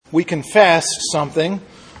We confessed something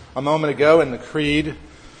a moment ago in the Creed.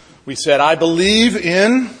 We said, I believe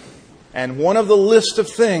in, and one of the list of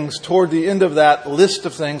things, toward the end of that list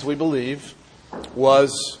of things we believe,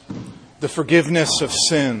 was the forgiveness of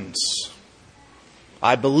sins.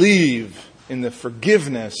 I believe in the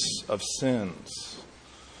forgiveness of sins.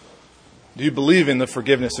 Do you believe in the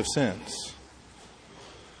forgiveness of sins?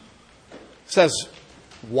 It says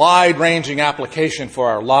wide-ranging application for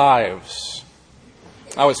our lives.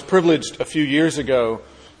 I was privileged a few years ago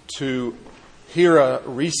to hear a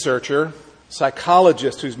researcher,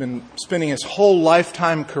 psychologist who's been spending his whole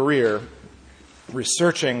lifetime career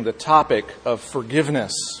researching the topic of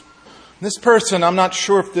forgiveness. This person, I'm not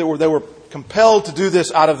sure if they were compelled to do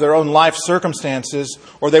this out of their own life circumstances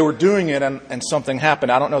or they were doing it and something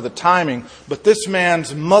happened. I don't know the timing, but this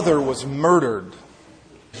man's mother was murdered.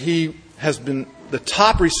 He has been the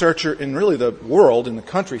top researcher in really the world, in the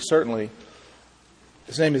country certainly.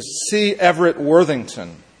 His name is C. Everett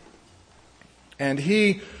Worthington. And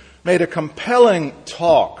he made a compelling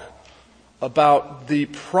talk about the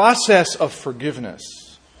process of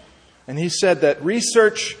forgiveness. And he said that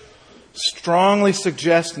research strongly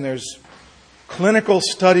suggests, and there's clinical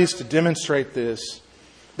studies to demonstrate this,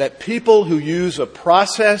 that people who use a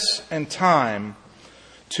process and time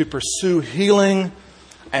to pursue healing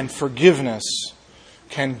and forgiveness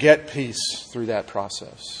can get peace through that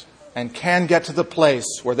process and can get to the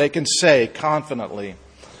place where they can say confidently,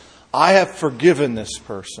 I have forgiven this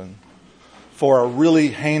person for a really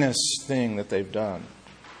heinous thing that they've done.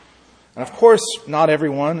 And of course, not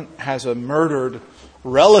everyone has a murdered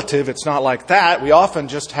relative. It's not like that. We often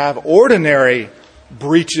just have ordinary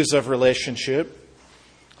breaches of relationship.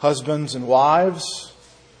 Husbands and wives,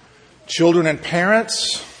 children and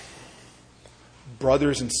parents,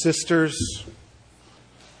 brothers and sisters,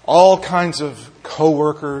 all kinds of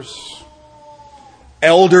co-workers,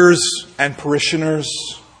 elders and parishioners,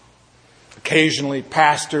 occasionally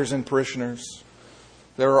pastors and parishioners.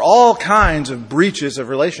 There are all kinds of breaches of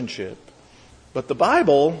relationship. But the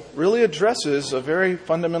Bible really addresses a very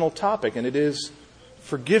fundamental topic, and it is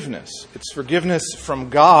forgiveness. It's forgiveness from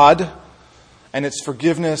God, and it's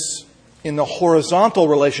forgiveness in the horizontal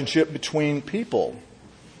relationship between people.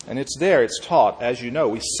 And it's there, it's taught, as you know.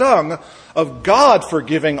 We sung of God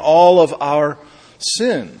forgiving all of our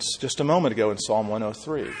sins just a moment ago in Psalm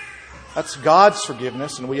 103. That's God's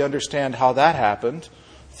forgiveness, and we understand how that happened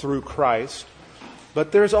through Christ.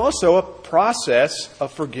 But there's also a process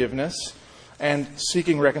of forgiveness and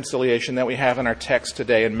seeking reconciliation that we have in our text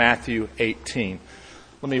today in Matthew 18.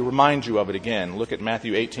 Let me remind you of it again. Look at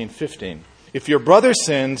Matthew 18:15. If your brother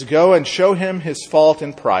sins, go and show him his fault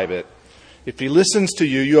in private. If he listens to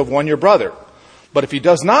you, you have won your brother. But if he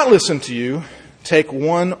does not listen to you, take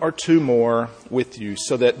one or two more with you,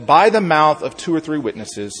 so that by the mouth of two or three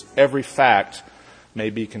witnesses, every fact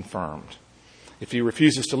may be confirmed. If he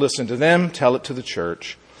refuses to listen to them, tell it to the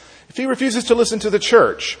church. If he refuses to listen to the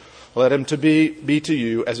church, let him be to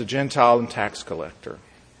you as a Gentile and tax collector.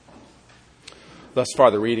 Thus far,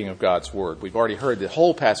 the reading of God's Word. We've already heard the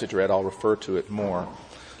whole passage read. I'll refer to it more.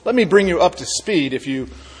 Let me bring you up to speed. If you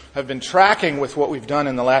have been tracking with what we've done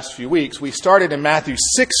in the last few weeks, we started in Matthew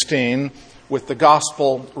 16 with the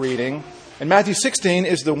gospel reading. And Matthew 16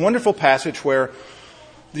 is the wonderful passage where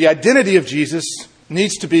the identity of Jesus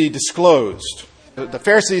needs to be disclosed. The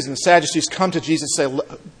Pharisees and the Sadducees come to Jesus and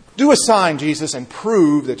say, do a sign, Jesus, and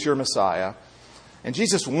prove that you're Messiah. And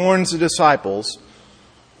Jesus warns the disciples,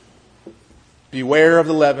 beware of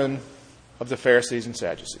the leaven of the Pharisees and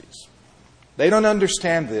Sadducees. They don't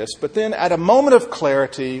understand this, but then at a moment of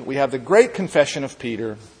clarity, we have the great confession of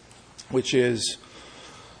Peter, which is,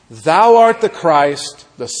 Thou art the Christ,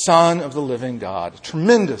 the Son of the living God. A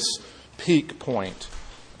tremendous peak point.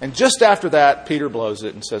 And just after that, Peter blows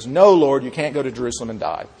it and says, No, Lord, you can't go to Jerusalem and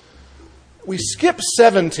die. We skip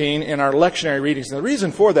 17 in our lectionary readings. And the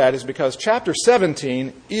reason for that is because chapter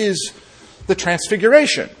 17 is the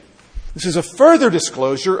Transfiguration. This is a further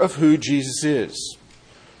disclosure of who Jesus is.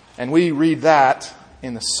 And we read that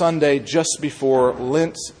in the Sunday just before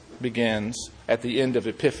Lent begins at the end of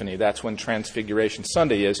Epiphany. That's when Transfiguration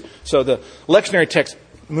Sunday is. So the lectionary text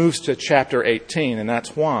moves to chapter 18, and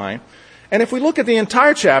that's why. And if we look at the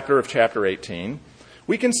entire chapter of chapter 18,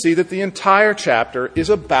 we can see that the entire chapter is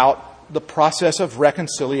about the process of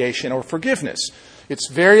reconciliation or forgiveness. It's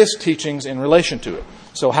various teachings in relation to it.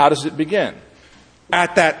 So how does it begin?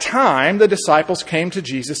 At that time, the disciples came to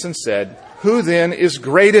Jesus and said, Who then is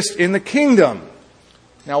greatest in the kingdom?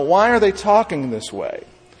 Now, why are they talking this way?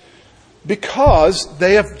 Because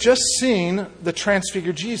they have just seen the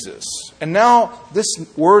transfigured Jesus. And now this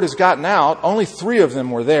word has gotten out. Only 3 of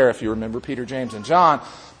them were there, if you remember, Peter, James, and John.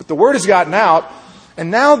 But the word has gotten out, and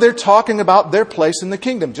now they're talking about their place in the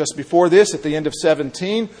kingdom. Just before this, at the end of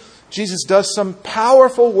 17, Jesus does some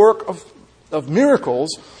powerful work of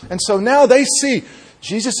miracles. And so now they see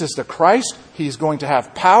Jesus is the Christ. He's going to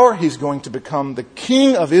have power. He's going to become the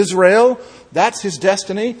king of Israel. That's his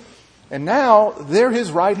destiny. And now they're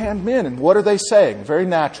his right-hand men. And what are they saying? Very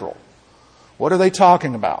natural. What are they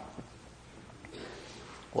talking about?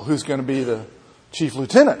 Well, who's going to be the chief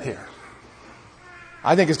lieutenant here?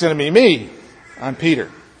 I think it's going to be me. I'm Peter.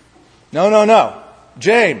 No.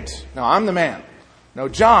 James. No, I'm the man. No,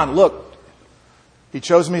 John, look, he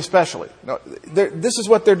chose me especially. No, this is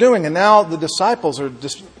what they're doing, and now the disciples are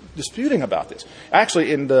disputing about this.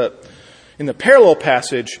 Actually, in the parallel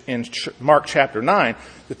passage in Mark chapter 9,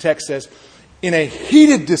 the text says, in a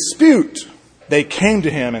heated dispute, they came to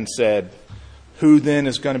him and said, who then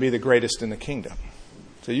is going to be the greatest in the kingdom?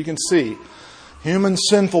 So you can see human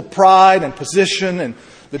sinful pride and position and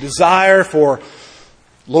the desire for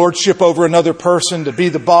lordship over another person, to be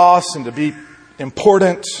the boss and to be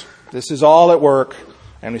important. This is all at work,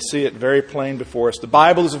 and we see it very plain before us. The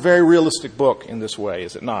Bible is a very realistic book in this way,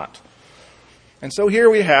 is it not? And so here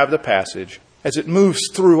we have the passage. As it moves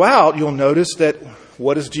throughout, you'll notice that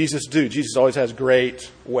what does Jesus do? Jesus always has great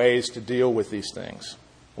ways to deal with these things.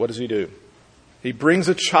 What does he do? He brings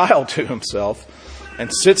a child to himself and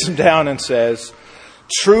sits him down and says,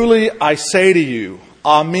 truly I say to you,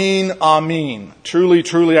 Amen, Amen. Truly,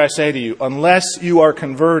 truly I say to you, unless you are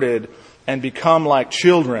converted and become like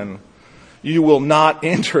children, you will not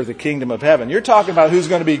enter the kingdom of heaven. You're talking about who's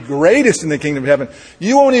going to be greatest in the kingdom of heaven.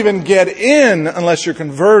 You won't even get in unless you're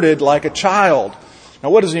converted like a child. Now,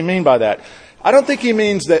 what does he mean by that? I don't think he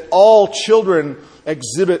means that all children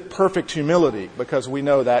exhibit perfect humility, because we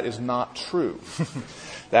know that is not true.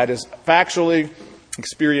 That is factually,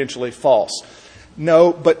 experientially false.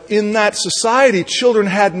 No, but in that society, children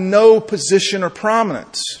had no position or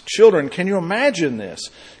prominence. Children, can you imagine this?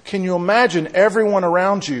 Can you imagine everyone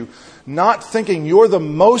around you not thinking you're the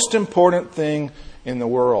most important thing in the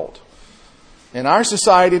world? In our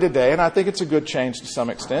society today, and I think it's a good change to some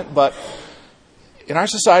extent, but in our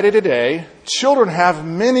society today, children have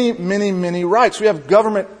many, many, many rights. We have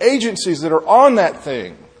government agencies that are on that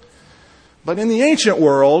thing. But in the ancient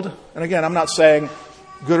world, and again, I'm not saying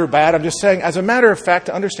good or bad, I'm just saying, as a matter of fact,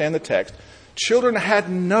 to understand the text, children had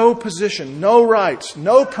no position, no rights,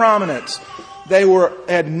 no prominence. They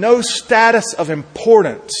had no status of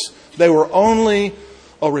importance. They were only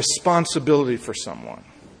a responsibility for someone.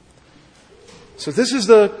 So this is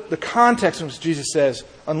the context in which Jesus says,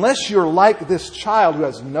 unless you're like this child who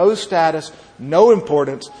has no status, no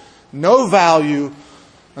importance, no value,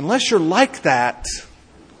 unless you're like that,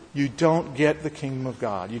 you don't get the kingdom of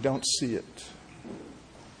God. You don't see it.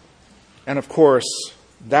 And of course,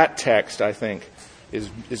 that text, I think,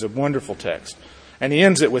 is a wonderful text. And he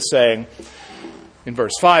ends it with saying, in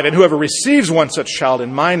verse 5, and whoever receives one such child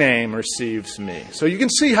in my name receives me. So you can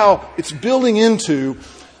see how it's building into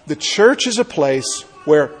the church as a place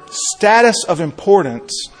where status of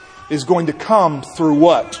importance is going to come through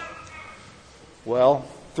what? Well,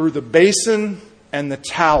 through the basin and the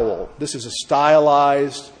towel. This is a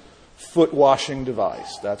stylized foot washing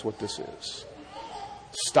device. That's what this is.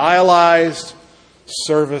 Stylized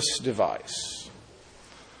service device.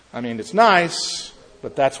 I mean, it's nice,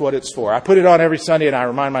 but that's what it's for. I put it on every Sunday and I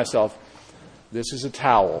remind myself, this is a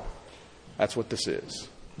towel. That's what this is.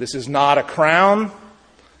 This is not a crown.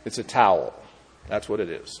 It's a towel. That's what it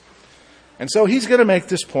is. And so he's going to make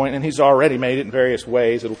this point, and he's already made it in various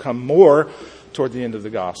ways. It'll come more toward the end of the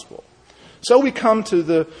gospel. So we come to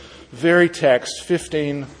the very text,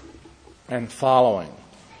 15 and following.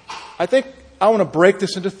 I think I want to break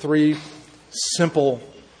this into three simple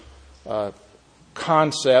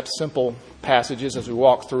concepts, simple passages as we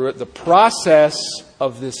walk through it. The process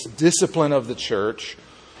of this discipline of the church,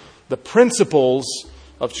 the principles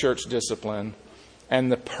of church discipline, and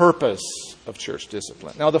the purpose of church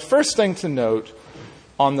discipline. Now, the first thing to note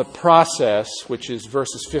on the process, which is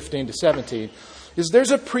verses 15 to 17, is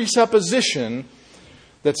there's a presupposition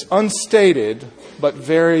that's unstated but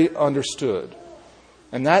very understood.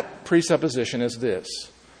 And that presupposition is this: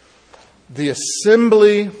 the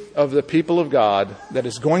assembly of the people of God that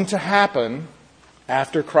is going to happen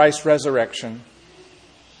after Christ's resurrection,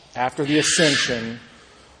 after the ascension,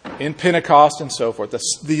 in Pentecost and so forth.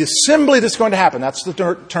 The assembly that's going to happen, that's the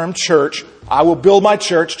term church. I will build my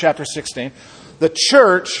church, chapter 16. The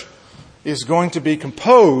church is going to be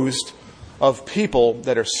composed of people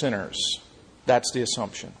that are sinners. That's the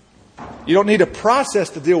assumption. You don't need a process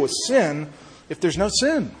to deal with sin if there's no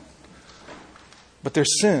sin. But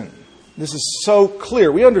there's sin. This is so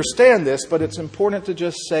clear. We understand this, but it's important to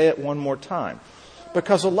just say it one more time.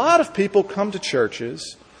 Because a lot of people come to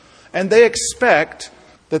churches and they expect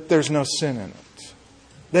that there's no sin in it.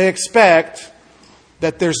 They expect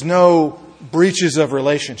that there's no breaches of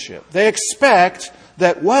relationship. They expect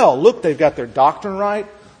that, well, look, they've got their doctrine right.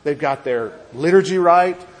 They've got their liturgy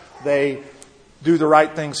right. They do the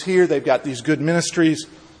right things here. They've got these good ministries.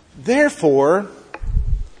 Therefore,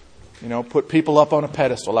 put people up on a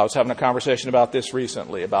pedestal. I was having a conversation about this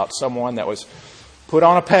recently, about someone that was put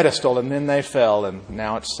on a pedestal and then they fell, and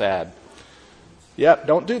now it's sad. Yep,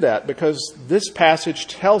 don't do that, because this passage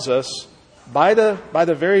tells us, by the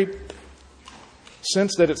very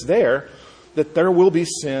sense that it's there, that there will be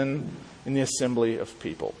sin in the assembly of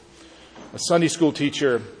people. A Sunday school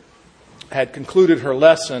teacher had concluded her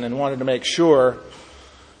lesson and wanted to make sure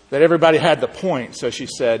that everybody had the point. So she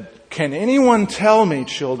said, "Can anyone tell me,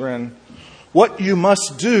 children, what you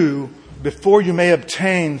must do before you may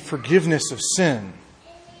obtain forgiveness of sin?"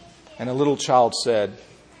 And a little child said,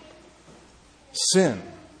 "Sin.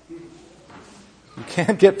 You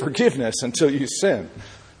can't get forgiveness until you sin."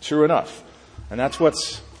 True enough. And that's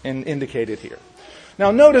what's indicated here. Now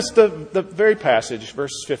notice the very passage,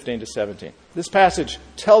 verses 15 to 17. This passage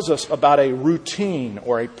tells us about a routine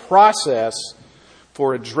or a process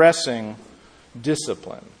for addressing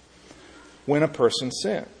discipline when a person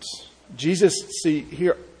sins. Jesus, see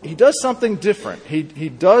here, he does something different. He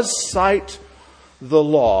does cite the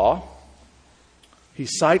law. He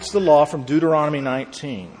cites the law from Deuteronomy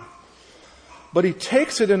 19. But he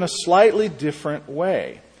takes it in a slightly different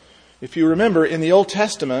way. If you remember, in the Old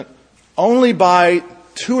Testament, only by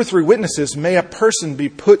 2 or 3 witnesses may a person be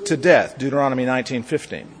put to death, Deuteronomy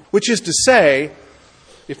 19:15. Which is to say,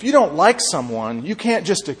 if you don't like someone, you can't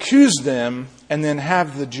just accuse them and then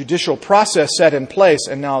have the judicial process set in place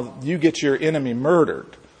and now you get your enemy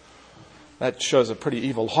murdered. That shows a pretty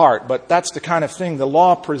evil heart, but that's the kind of thing the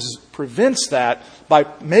law prevents that by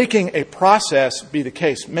making a process be the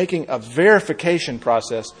case, making a verification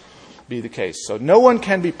process be the case. So no one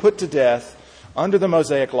can be put to death under the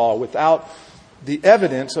Mosaic law without the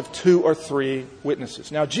evidence of 2 or 3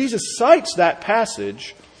 witnesses. Now Jesus cites that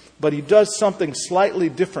passage, but he does something slightly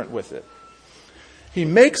different with it. He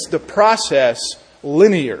makes the process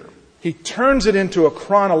linear. He turns it into a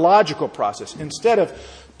chronological process. Instead of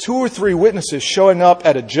 2 or 3 witnesses showing up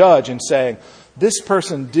at a judge and saying, "This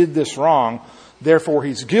person did this wrong, therefore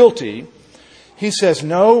he's guilty," he says,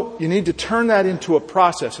 no, you need to turn that into a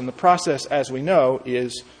process. And the process, as we know,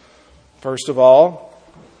 is, first of all,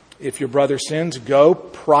 if your brother sins, go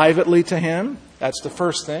privately to him. That's the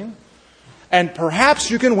first thing. And perhaps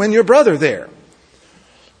you can win your brother there.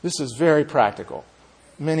 This is very practical.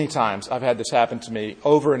 Many times I've had this happen to me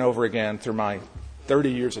over and over again through my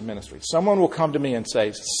 30 years of ministry. Someone will come to me and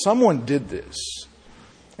say, "Someone did this."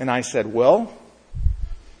 And I said, well,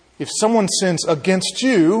 if someone sins against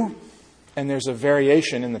you, and there's a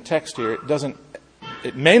variation in the text here,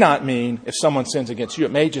 it may not mean if someone sins against you.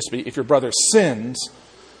 It may just be if your brother sins.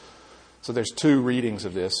 So there's 2 readings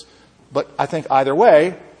of this. But I think either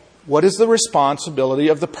way, what is the responsibility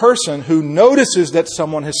of the person who notices that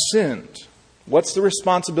someone has sinned? What's the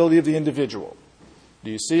responsibility of the individual?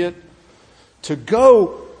 Do you see it? To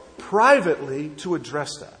go privately to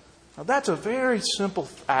address that. Now that's a very simple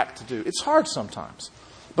act to do. It's hard sometimes.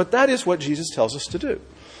 But that is what Jesus tells us to do.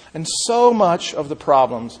 And so much of the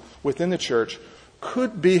problems within the church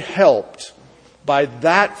could be helped by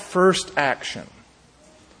that first action.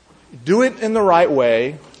 Do it in the right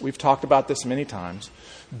way. We've talked about this many times.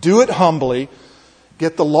 Do it humbly.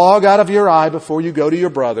 Get the log out of your eye before you go to your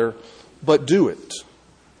brother. But do it.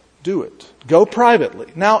 Do it. Go privately.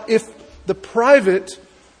 Now, if the private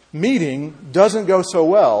meeting doesn't go so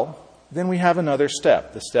well, then we have another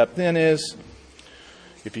step. The step then is,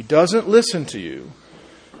 if he doesn't listen to you,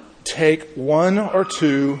 take 1 or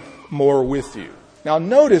 2 more with you. Now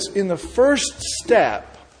notice in the first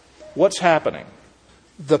step, what's happening?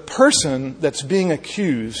 The person that's being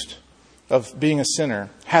accused of being a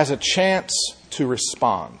sinner has a chance to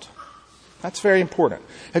respond. That's very important.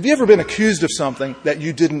 Have you ever been accused of something that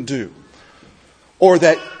you didn't do? Or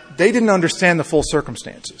that they didn't understand the full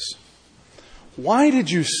circumstances? Why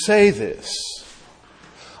did you say this?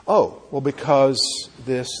 Oh, well, because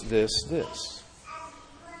this.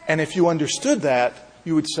 And if you understood that,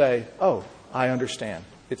 you would say, oh, I understand.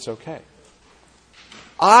 It's okay.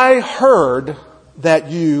 I heard that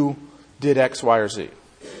you did X, Y, or Z.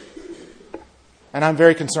 And I'm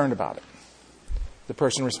very concerned about it. The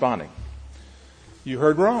person responding, you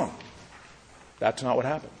heard wrong. That's not what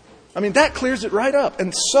happened. I mean, that clears it right up.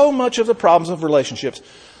 And so much of the problems of relationships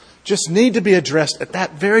just need to be addressed at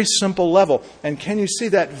that very simple level. And can you see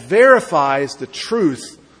that verifies the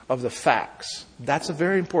truth of the facts? That's a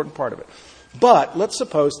very important part of it. But let's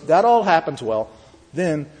suppose that all happens well.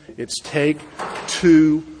 Then it's take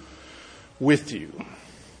two with you.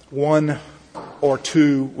 One or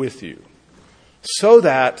two with you. So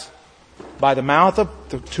that by the mouth of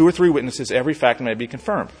the two or three witnesses, every fact may be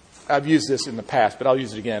confirmed. I've used this in the past, but I'll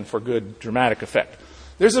use it again for good dramatic effect.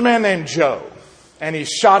 There's a man named Joe, and he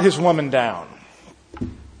shot his woman down.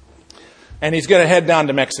 And he's going to head down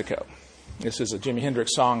to Mexico. This is a Jimi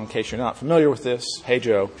Hendrix song, in case you're not familiar with this. Hey,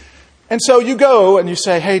 Joe. And so you go and you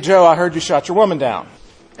say, hey, Joe, I heard you shot your woman down.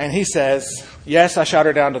 And he says, yes, I shot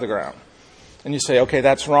her down to the ground. And you say, okay,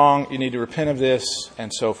 that's wrong. You need to repent of this,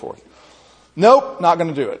 and so forth. Nope, not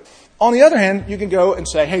going to do it. On the other hand, you can go and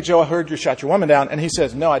say, hey, Joe, I heard you shot your woman down. And he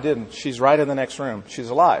says, no, I didn't. She's right in the next room. She's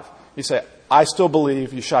alive. You say, I still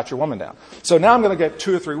believe you shot your woman down. So now I'm going to get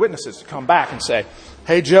two or three witnesses to come back and say,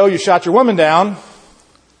 hey, Joe, you shot your woman down.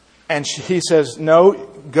 And he says, no,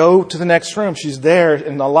 go to the next room. She's there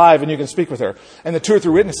and alive, and you can speak with her. And the two or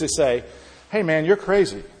three witnesses say, hey, man, you're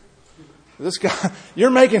crazy. This guy, you're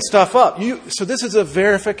making stuff up. So this is a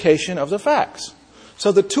verification of the facts.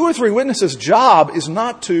 So the two or three witnesses' job is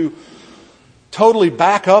not to totally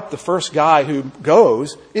back up the first guy who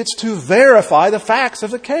goes. It's to verify the facts of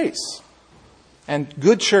the case. And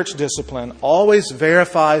good church discipline always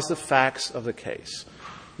verifies the facts of the case.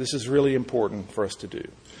 This is really important for us to do.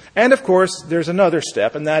 And of course, there's another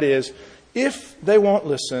step, and that is, if they won't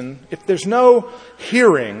listen, if there's no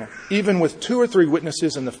hearing, even with two or three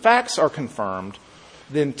witnesses and the facts are confirmed,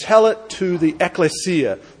 then tell it to the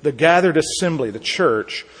ecclesia, the gathered assembly, the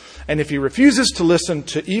church. And if he refuses to listen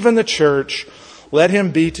to even the church, let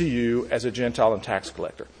him be to you as a Gentile and tax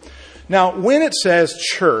collector. Now, when it says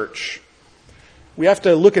church, we have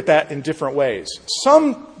to look at that in different ways.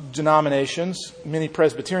 Some denominations, many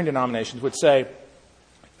Presbyterian denominations, would say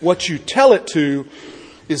what you tell it to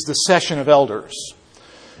is the session of elders.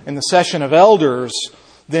 And the session of elders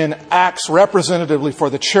then acts representatively for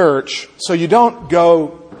the church, so you don't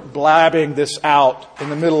go blabbing this out in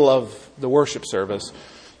the middle of the worship service.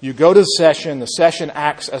 You go to the session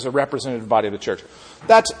acts as a representative body of the church.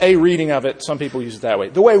 That's a reading of it. Some people use it that way.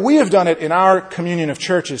 The way we have done it in our communion of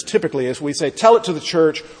churches typically is we say, tell it to the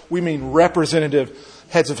church. We mean representative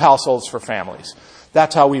heads of households for families.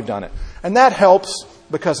 That's how we've done it. And that helps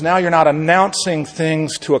because now you're not announcing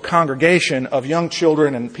things to a congregation of young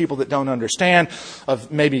children and people that don't understand,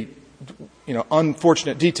 of maybe,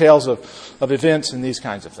 unfortunate details of events and these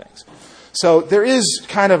kinds of things. So there is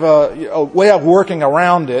kind of a way of working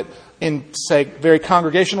around it. In, say, very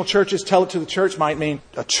congregational churches, tell it to the church might mean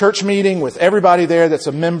a church meeting with everybody there that's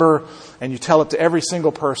a member, and you tell it to every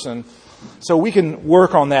single person. So we can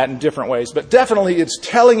work on that in different ways. But definitely it's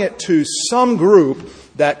telling it to some group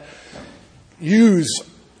that use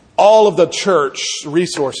all of the church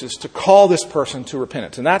resources to call this person to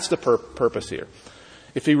repentance. And that's the purpose here.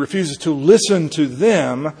 If he refuses to listen to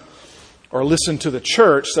them or listen to the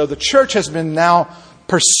church, so the church has been now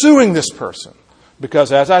pursuing this person.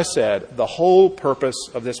 Because, as I said, the whole purpose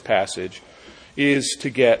of this passage is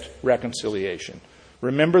to get reconciliation.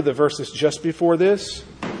 Remember the verses just before this?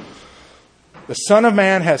 The Son of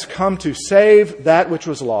Man has come to save that which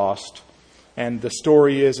was lost. And the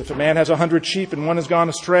story is, if a man has 100 sheep and one has gone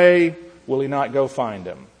astray, will he not go find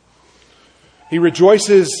him? He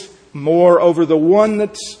rejoices more over the one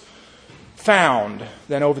that's found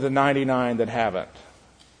than over the 99 that haven't.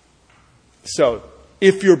 So,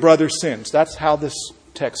 if your brother sins. That's how this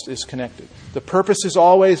text is connected. The purpose is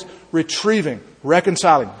always retrieving,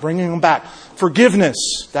 reconciling, bringing them back.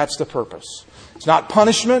 Forgiveness, that's the purpose. It's not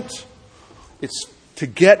punishment. It's to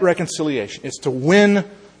get reconciliation. It's to win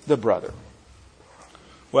the brother.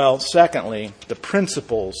 Well, secondly, the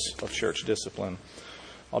principles of church discipline.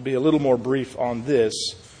 I'll be a little more brief on this.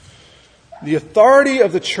 The authority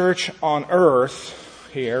of the church on earth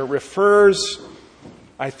here refers,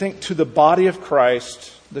 I think, to the body of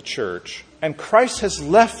Christ, the church. And Christ has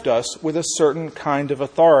left us with a certain kind of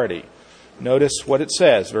authority. Notice what it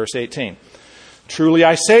says, verse 18. Truly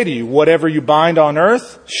I say to you, whatever you bind on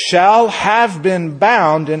earth shall have been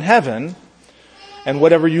bound in heaven, and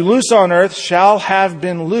whatever you loose on earth shall have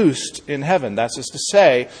been loosed in heaven. That's just to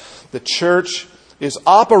say, the church is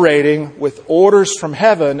operating with orders from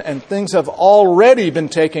heaven, and things have already been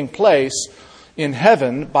taking place in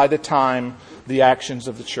heaven by the time the actions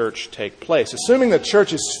of the church take place. Assuming the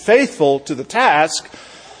church is faithful to the task,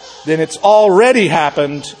 then it's already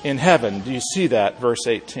happened in heaven. Do you see that? Verse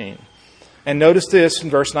 18. And notice this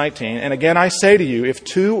in verse 19. And again I say to you, if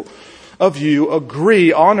two of you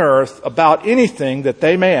agree on earth about anything that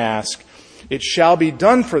they may ask, it shall be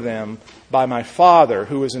done for them by my Father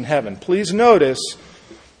who is in heaven. Please notice,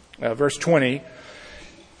 verse 20,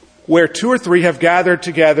 where 2 or 3 have gathered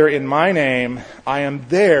together in my name, I am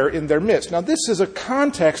there in their midst. Now, this is a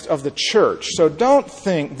context of the church. So don't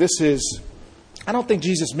think I don't think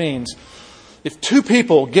Jesus means if 2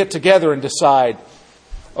 people get together and decide,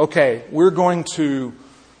 okay, we're going to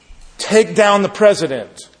take down the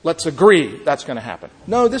president. Let's agree that's going to happen.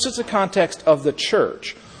 No, this is the context of the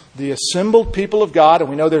church. The assembled people of God, and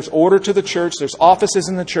we know there's order to the church, there's offices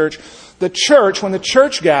in the church. The church, when the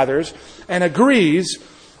church gathers and agrees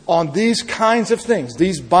on these kinds of things,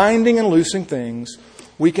 these binding and loosing things,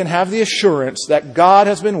 we can have the assurance that God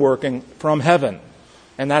has been working from heaven.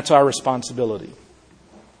 And that's our responsibility.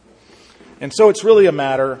 And so it's really a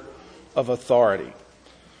matter of authority.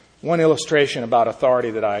 One illustration about authority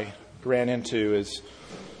that I ran into is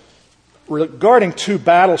regarding 2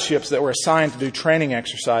 battleships that were assigned to do training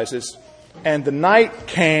exercises. And the night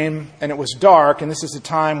came and it was dark, and this is a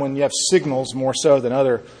time when you have signals more so than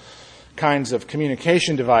other kinds of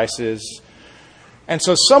communication devices. And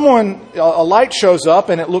so a light shows up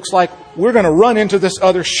and it looks like we're going to run into this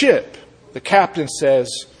other ship. The captain says,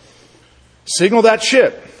 signal that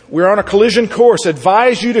ship. We're on a collision course.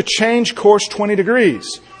 Advise you to change course 20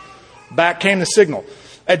 degrees. Back came the signal.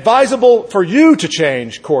 Advisable for you to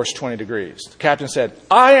change course 20 degrees. The captain said,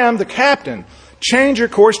 I am the captain. Change your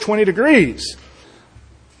course 20 degrees.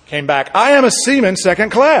 Came back, I am a seaman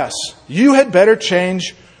 2nd class. You had better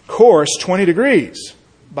change course 20 degrees.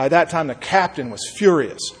 By that time, the captain was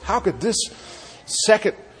furious. How could this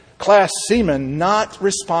 2nd class seaman not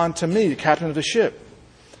respond to me, the captain of the ship?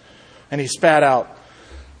 And he spat out,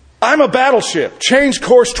 I'm a battleship. Change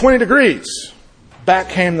course 20 degrees. Back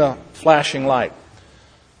came the flashing light.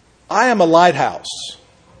 I am a lighthouse.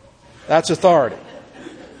 That's authority.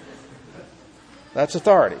 That's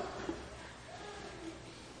authority.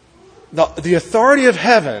 The authority of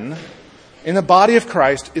heaven in the body of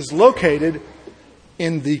Christ is located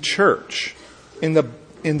in the church, in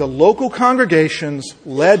the local congregations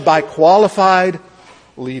led by qualified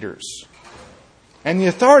leaders. And the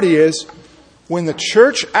authority is when the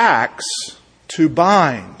church acts to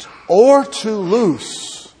bind or to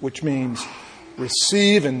loose, which means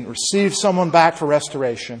receive someone back for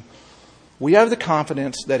restoration, we have the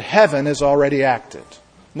confidence that heaven has already acted.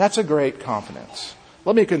 And that's a great confidence.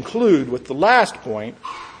 Let me conclude with the last point,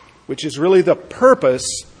 which is really the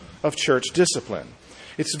purpose of church discipline.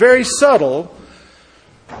 It's very subtle,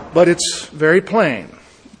 but it's very plain.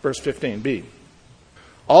 Verse 15b.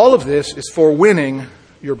 All of this is for winning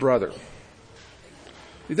your brother.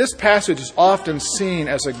 This passage is often seen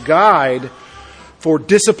as a guide for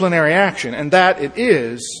disciplinary action, and that it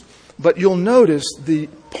is, but you'll notice the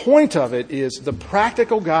point of it is the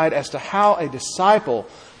practical guide as to how a disciple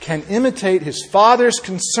can imitate his Father's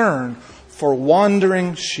concern for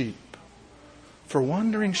wandering sheep. For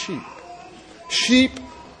wandering sheep. Sheep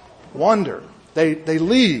wander. They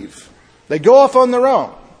leave. They go off on their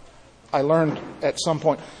own. I learned at some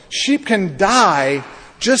point, sheep can die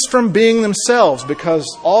just from being themselves because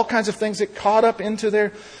all kinds of things get caught up into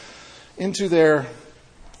their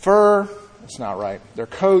fur. That's not right. Their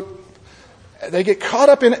coat. They get caught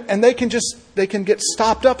up in it and they can get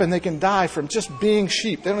stopped up and they can die from just being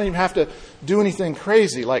sheep. They don't even have to do anything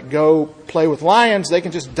crazy like go play with lions. They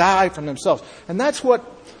can just die from themselves. And that's what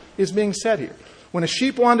is being said here. When a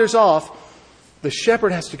sheep wanders off, the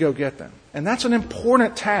shepherd has to go get them. And that's an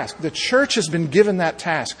important task. The church has been given that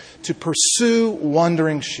task to pursue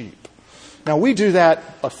wandering sheep. Now we do that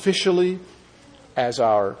officially as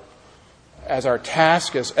our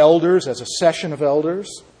task as elders, as a session of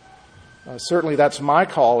elders. Certainly that's my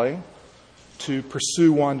calling to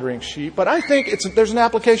pursue wandering sheep. But I think there's an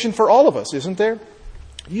application for all of us, isn't there?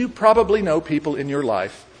 You probably know people in your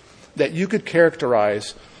life that you could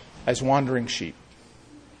characterize as wandering sheep.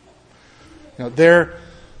 You know,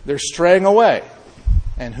 they're straying away.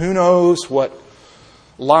 And who knows what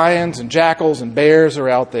lions and jackals and bears are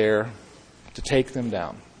out there to take them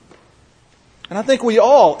down. And I think we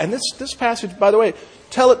all, and this passage, by the way,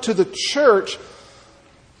 tell it to the church.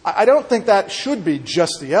 I don't think that should be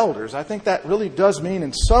just the elders. I think that really does mean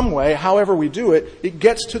in some way, however we do it, it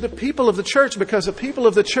gets to the people of the church because the people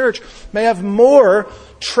of the church may have more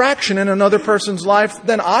traction in another person's life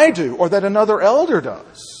than I do or that another elder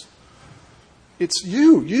does. It's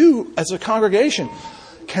you as a congregation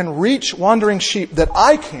can reach wandering sheep that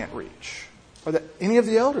I can't reach or that any of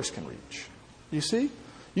the elders can reach. You see?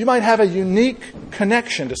 You might have a unique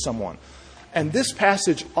connection to someone. And this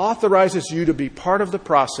passage authorizes you to be part of the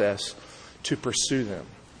process to pursue them.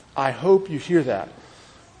 I hope you hear that.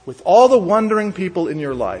 With all the wandering people in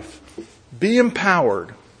your life, be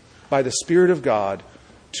empowered by the Spirit of God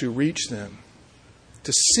to reach them,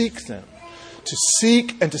 to seek them, to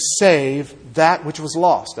seek and to save that which was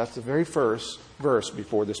lost. That's the very first verse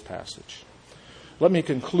before this passage. Let me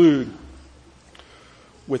conclude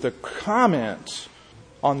with a comment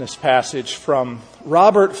on this passage from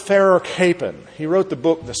Robert Farrar Capon. He wrote the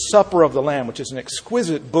book, The Supper of the Lamb, which is an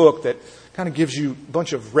exquisite book that kind of gives you a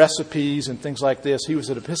bunch of recipes and things like this. He was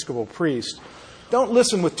an Episcopal priest. Don't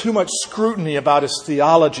listen with too much scrutiny about his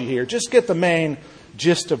theology here. Just get the main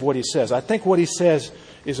gist of what he says. I think what he says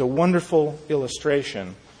is a wonderful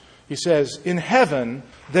illustration. He says, in heaven,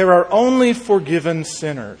 there are only forgiven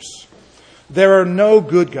sinners. There are no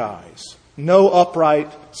good guys, no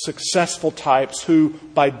upright, successful types who,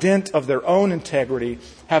 by dint of their own integrity,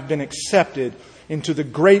 have been accepted into the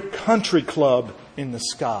great country club in the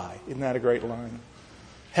sky. Isn't that a great line?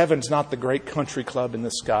 Heaven's not the great country club in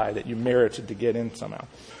the sky that you merited to get in somehow.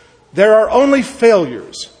 There are only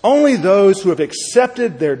failures, only those who have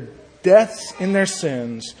accepted their deaths in their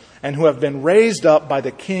sins and who have been raised up by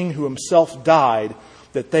the King who himself died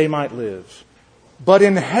that they might live. But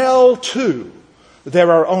in hell, too,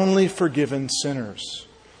 there are only forgiven sinners.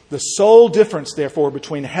 The sole difference, therefore,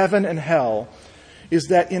 between heaven and hell is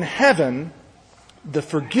that in heaven, the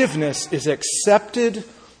forgiveness is accepted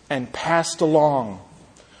and passed along,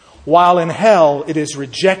 while in hell it is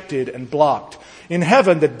rejected and blocked. In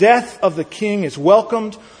heaven, the death of the King is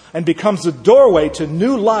welcomed and becomes the doorway to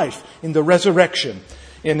new life in the resurrection.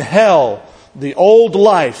 In hell, the old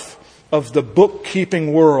life of the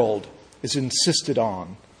bookkeeping world is insisted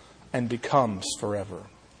on and becomes forever.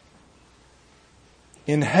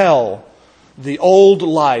 In hell, the old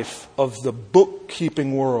life of the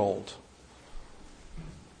bookkeeping world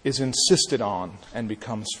is insisted on and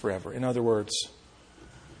becomes forever. In other words,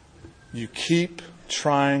 you keep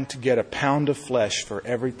trying to get a pound of flesh for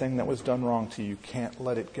everything that was done wrong to you. You can't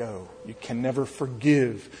let it go. You can never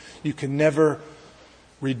forgive. You can never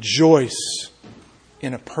rejoice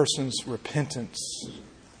in a person's repentance. You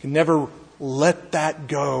can never let that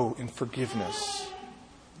go in forgiveness.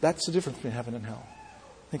 That's the difference between heaven and hell.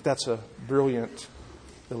 I think that's a brilliant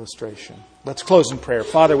illustration. Let's close in prayer.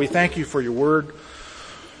 Father, we thank you for your word.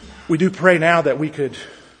 We do pray now that we could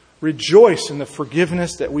rejoice in the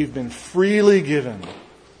forgiveness that we've been freely given.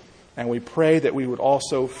 And we pray that we would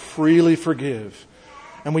also freely forgive.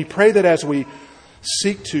 And we pray that as we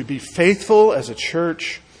seek to be faithful as a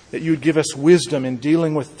church, that you would give us wisdom in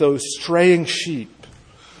dealing with those straying sheep.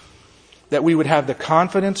 That we would have the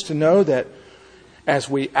confidence to know that as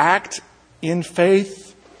we act in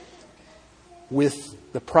faith with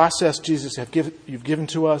the process, Jesus, you've given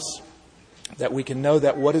to us, that we can know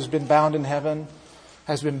that what has been bound in heaven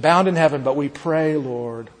has been bound in heaven. But we pray,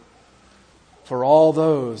 Lord, for all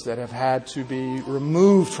those that have had to be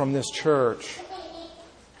removed from this church,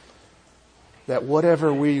 that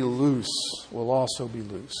whatever we loose will also be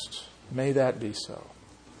loosed. May that be so.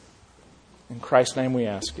 In Christ's name we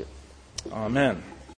ask it. Amen.